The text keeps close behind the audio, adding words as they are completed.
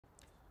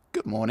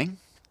Good morning.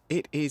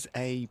 It is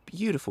a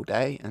beautiful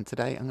day, and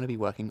today I'm going to be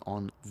working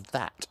on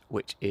that,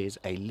 which is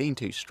a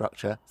lean-to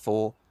structure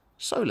for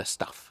solar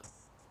stuff.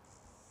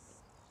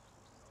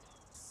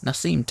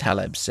 Nassim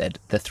Taleb said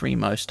the three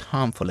most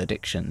harmful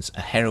addictions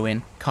are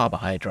heroin,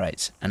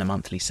 carbohydrates, and a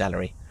monthly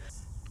salary.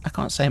 I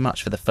can't say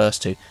much for the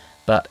first two,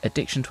 but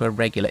addiction to a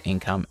regular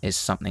income is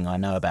something I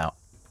know about.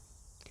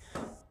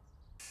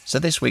 So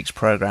this week's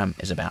program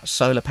is about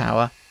solar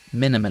power,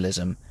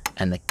 minimalism,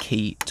 and the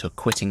key to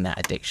quitting that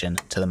addiction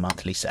to the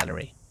monthly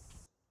salary.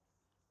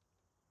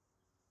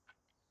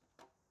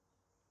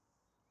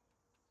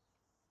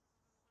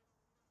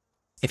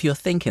 If you're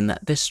thinking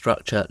that this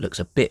structure looks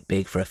a bit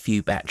big for a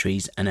few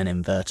batteries and an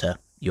inverter,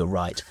 you're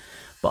right.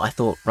 But I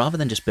thought rather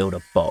than just build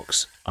a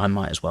box, I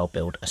might as well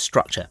build a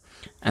structure.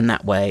 And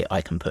that way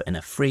I can put in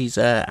a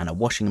freezer and a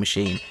washing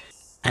machine,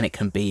 and it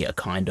can be a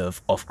kind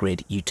of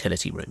off-grid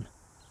utility room.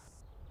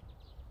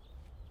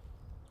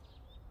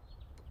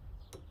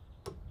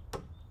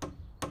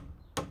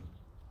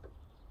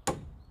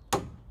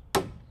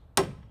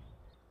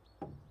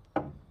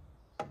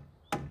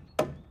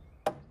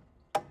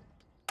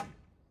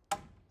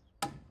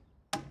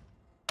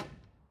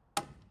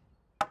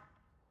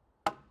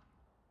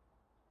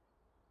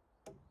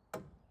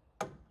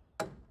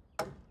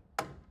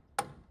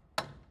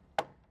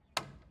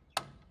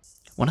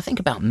 When I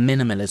think about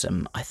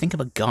minimalism, I think of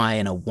a guy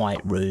in a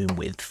white room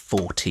with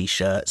 4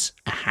 t-shirts,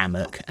 a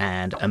hammock,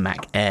 and a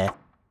Mac Air.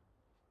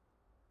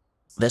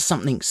 There's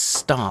something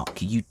stark,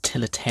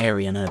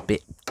 utilitarian, and a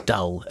bit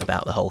dull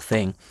about the whole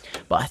thing,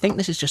 but I think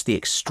this is just the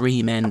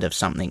extreme end of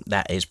something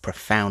that is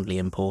profoundly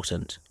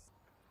important.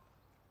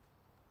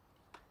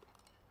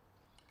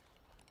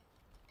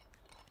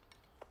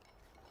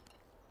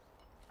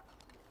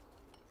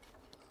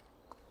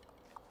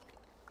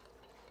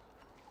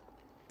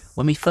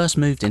 When we first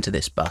moved into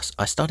this bus,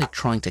 I started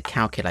trying to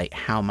calculate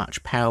how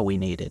much power we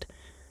needed.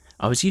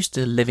 I was used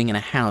to living in a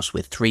house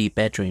with 3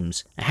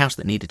 bedrooms, a house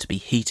that needed to be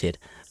heated,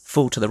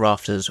 full to the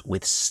rafters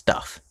with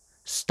stuff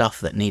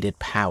that needed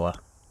power.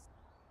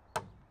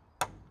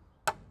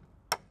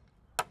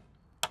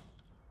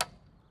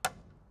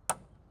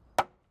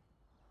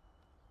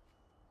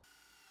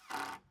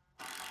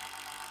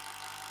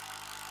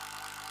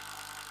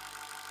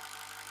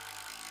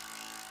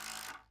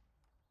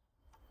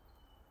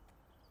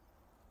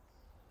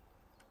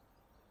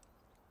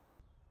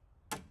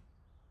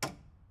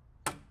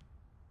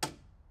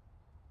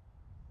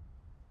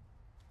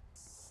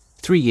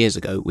 Three years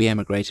ago, we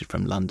emigrated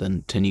from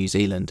London to New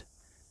Zealand.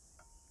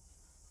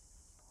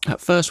 At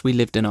first, we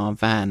lived in our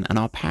van, and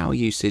our power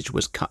usage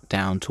was cut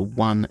down to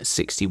one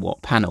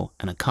 60-watt panel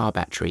and a car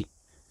battery.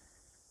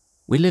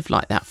 We lived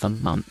like that for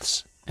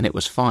months, and it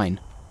was fine.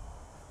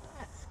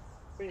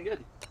 Pretty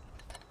good.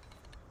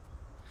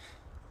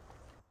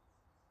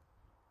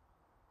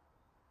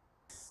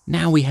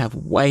 Now we have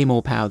way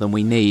more power than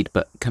we need,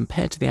 but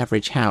compared to the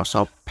average house,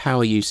 our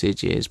power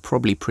usage is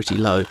probably pretty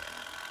low.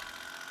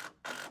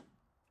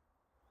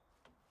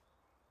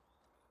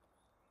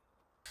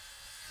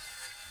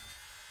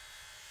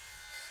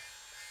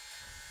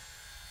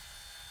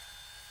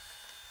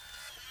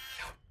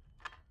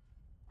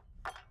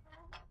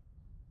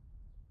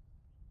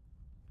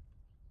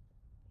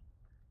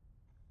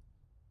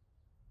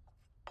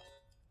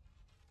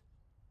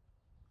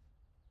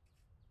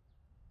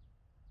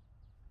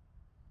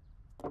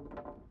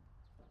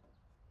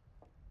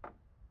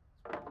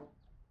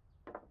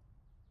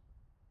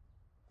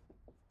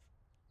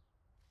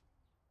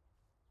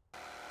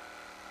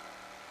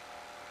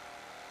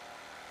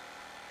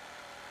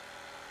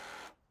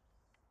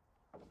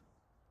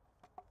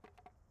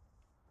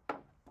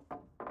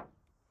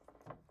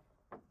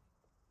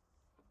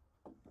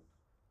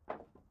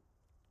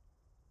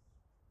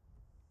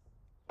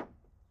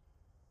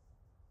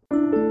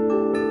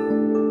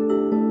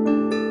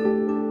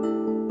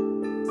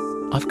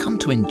 I've come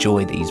to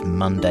enjoy these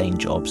mundane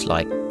jobs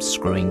like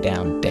screwing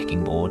down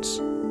decking boards.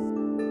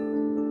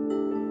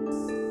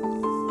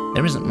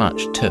 There isn't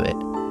much to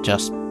it,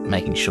 just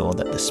making sure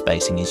that the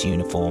spacing is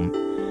uniform,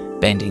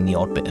 bending the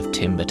odd bit of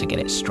timber to get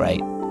it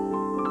straight,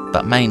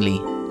 but mainly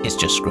it's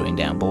just screwing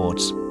down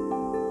boards.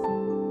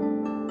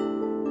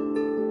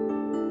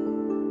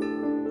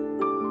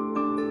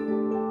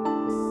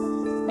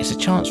 It's a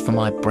chance for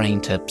my brain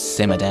to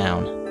simmer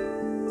down.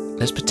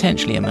 There's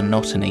potentially a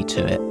monotony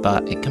to it,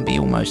 but it can be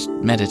almost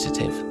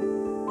meditative.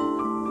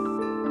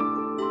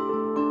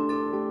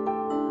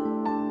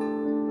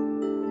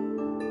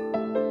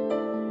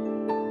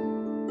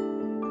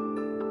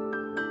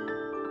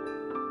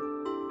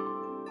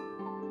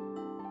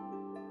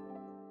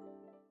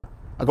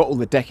 I got all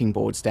the decking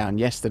boards down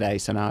yesterday,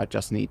 so now I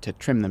just need to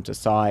trim them to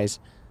size,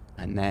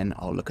 and then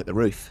I'll look at the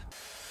roof.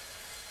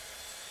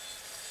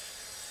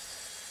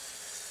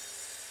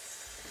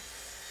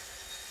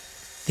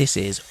 This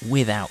is,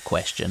 without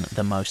question,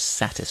 the most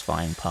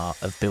satisfying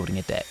part of building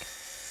a deck.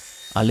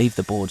 I leave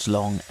the boards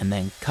long and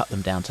then cut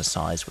them down to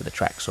size with a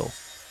track saw.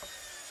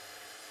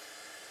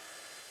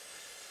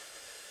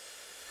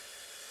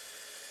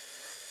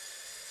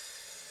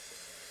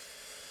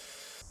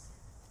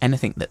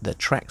 Anything that the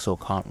track saw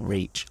can't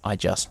reach, I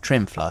just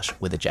trim flush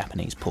with a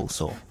Japanese pull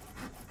saw.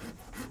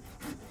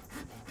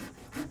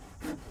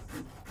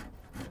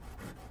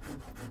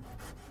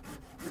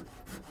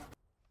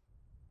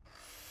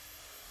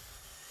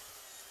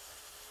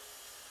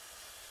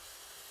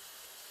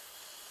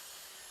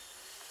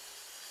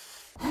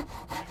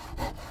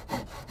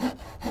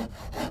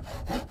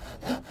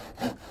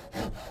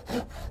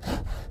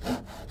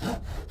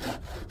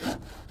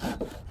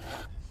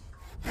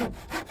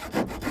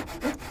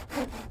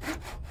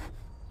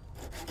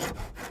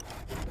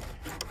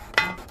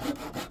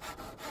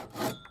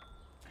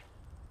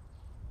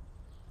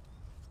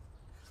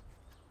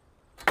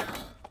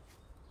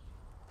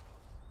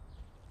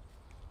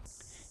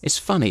 It's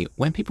funny,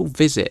 when people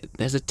visit,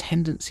 there's a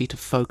tendency to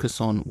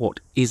focus on what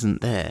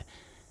isn't there.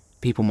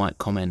 People might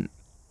comment,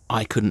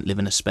 I couldn't live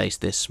in a space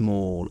this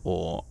small,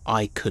 or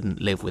I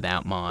couldn't live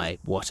without my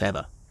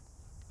whatever.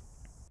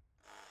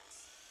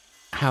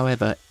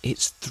 However,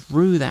 it's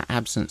through that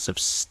absence of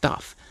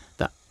stuff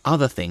that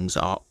other things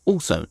are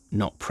also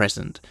not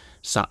present,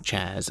 such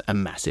as a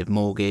massive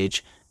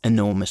mortgage,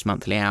 enormous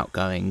monthly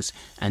outgoings,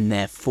 and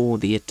therefore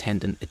the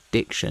attendant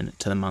addiction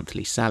to the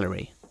monthly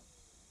salary.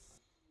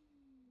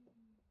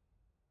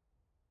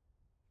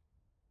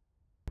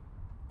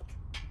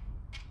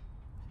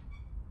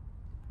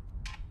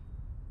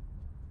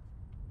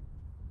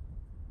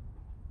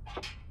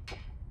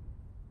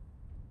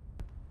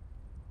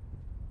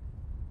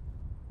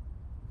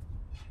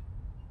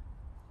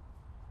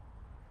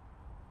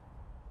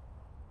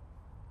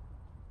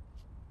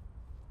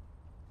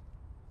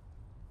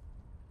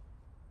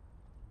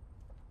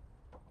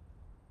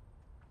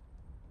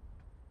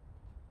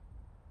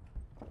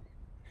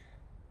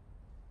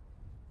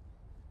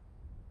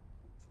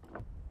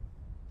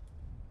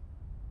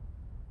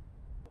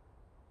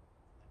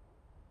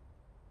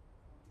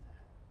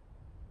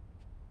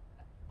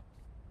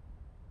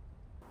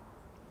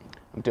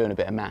 I'm doing a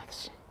bit of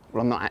maths.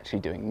 Well, I'm not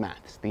actually doing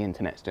maths, the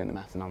internet's doing the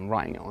maths, and I'm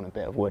writing it on a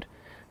bit of wood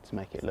to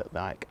make it look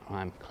like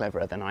I'm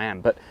cleverer than I am.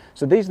 But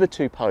so these are the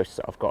two posts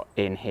that I've got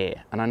in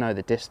here, and I know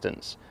the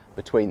distance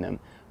between them.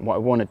 And what I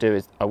want to do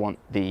is I want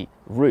the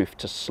roof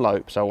to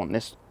slope, so I want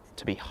this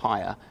to be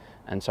higher,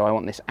 and so I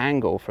want this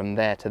angle from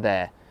there to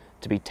there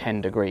to be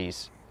 10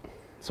 degrees.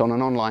 So on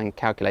an online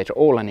calculator,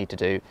 all I need to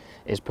do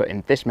is put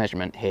in this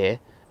measurement here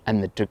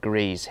and the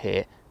degrees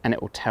here, and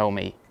it will tell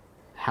me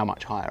how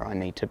much higher I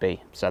need to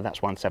be. So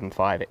that's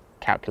 175, it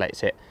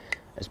calculates it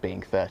as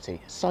being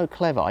 30. So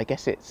clever. I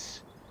guess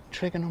it's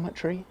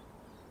trigonometry?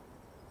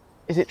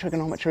 Is it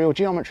trigonometry or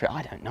geometry?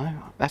 I don't know.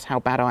 That's how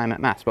bad I am at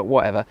maths, but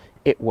whatever,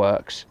 it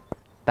works.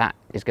 That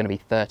is going to be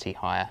 30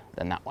 higher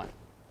than that one.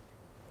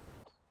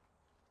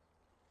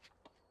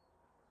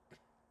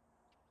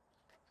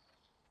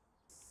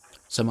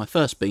 So my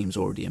first beam's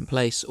already in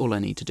place. All I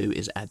need to do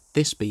is add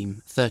this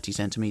beam 30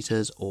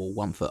 centimeters or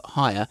 1 foot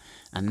higher,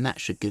 and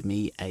that should give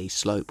me a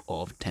slope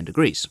of 10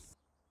 degrees.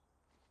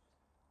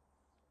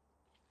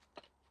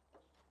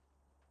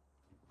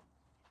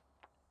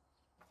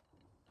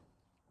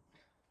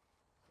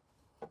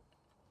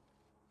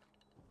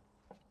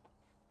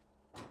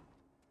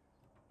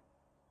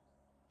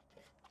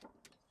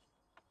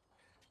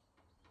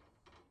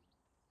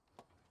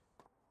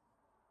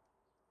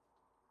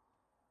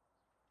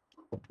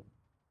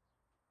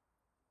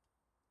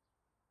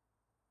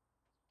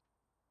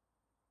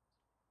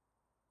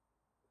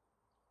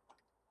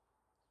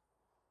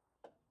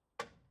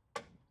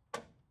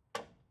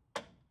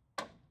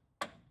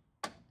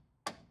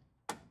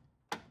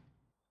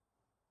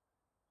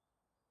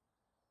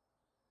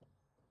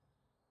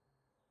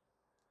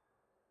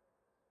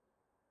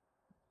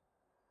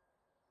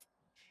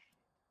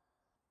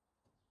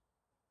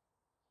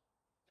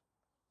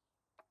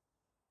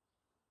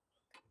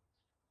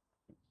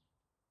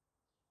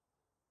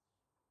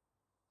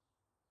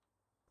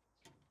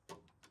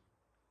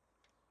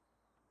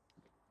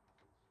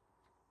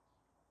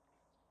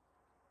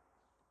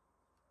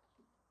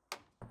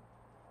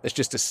 There's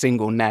just a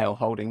single nail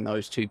holding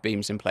those two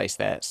beams in place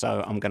there,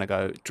 so I'm going to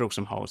go drill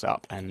some holes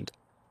up and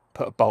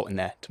put a bolt in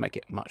there to make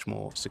it much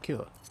more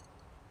secure.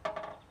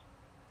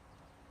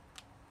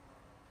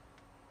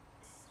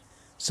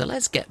 So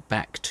let's get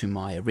back to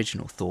my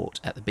original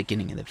thought at the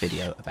beginning of the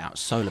video about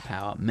solar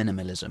power,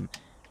 minimalism,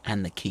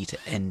 and the key to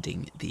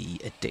ending the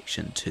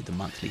addiction to the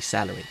monthly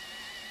salary.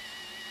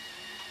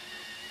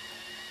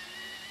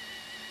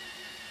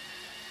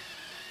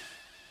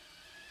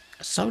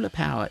 Solar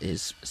power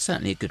is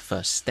certainly a good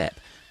first step.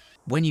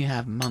 When you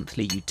have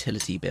monthly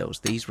utility bills,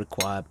 these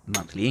require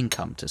monthly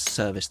income to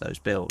service those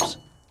bills.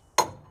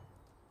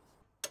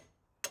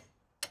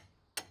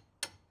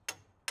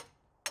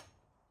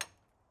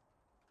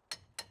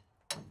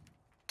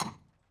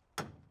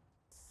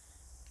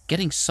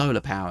 Getting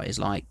solar power is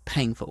like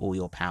paying for all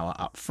your power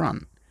up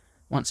front.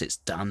 Once it's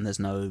done, there's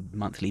no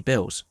monthly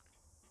bills.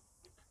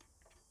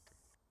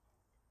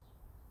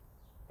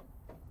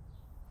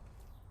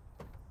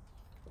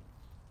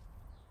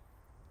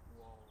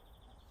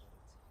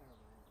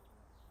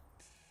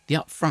 The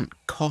upfront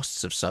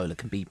costs of solar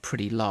can be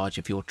pretty large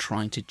if you're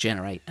trying to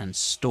generate and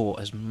store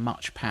as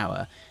much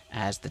power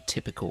as the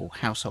typical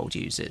household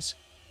uses.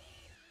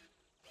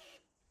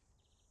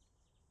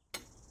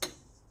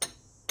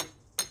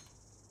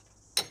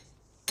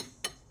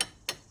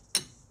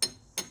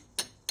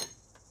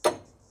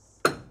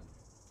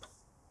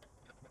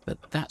 But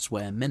that's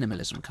where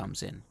minimalism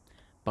comes in.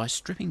 By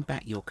stripping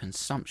back your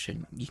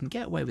consumption, you can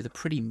get away with a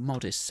pretty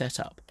modest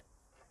setup.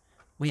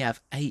 We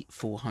have 8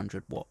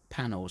 400-watt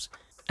panels,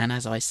 and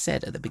as I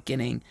said at the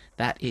beginning,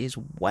 that is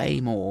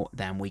way more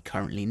than we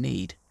currently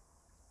need.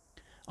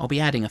 I'll be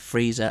adding a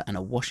freezer and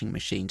a washing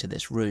machine to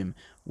this room,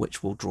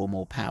 which will draw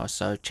more power,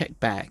 so check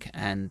back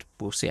and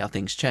we'll see how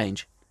things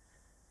change.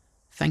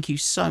 Thank you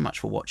so much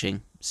for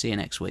watching. See you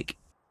next week.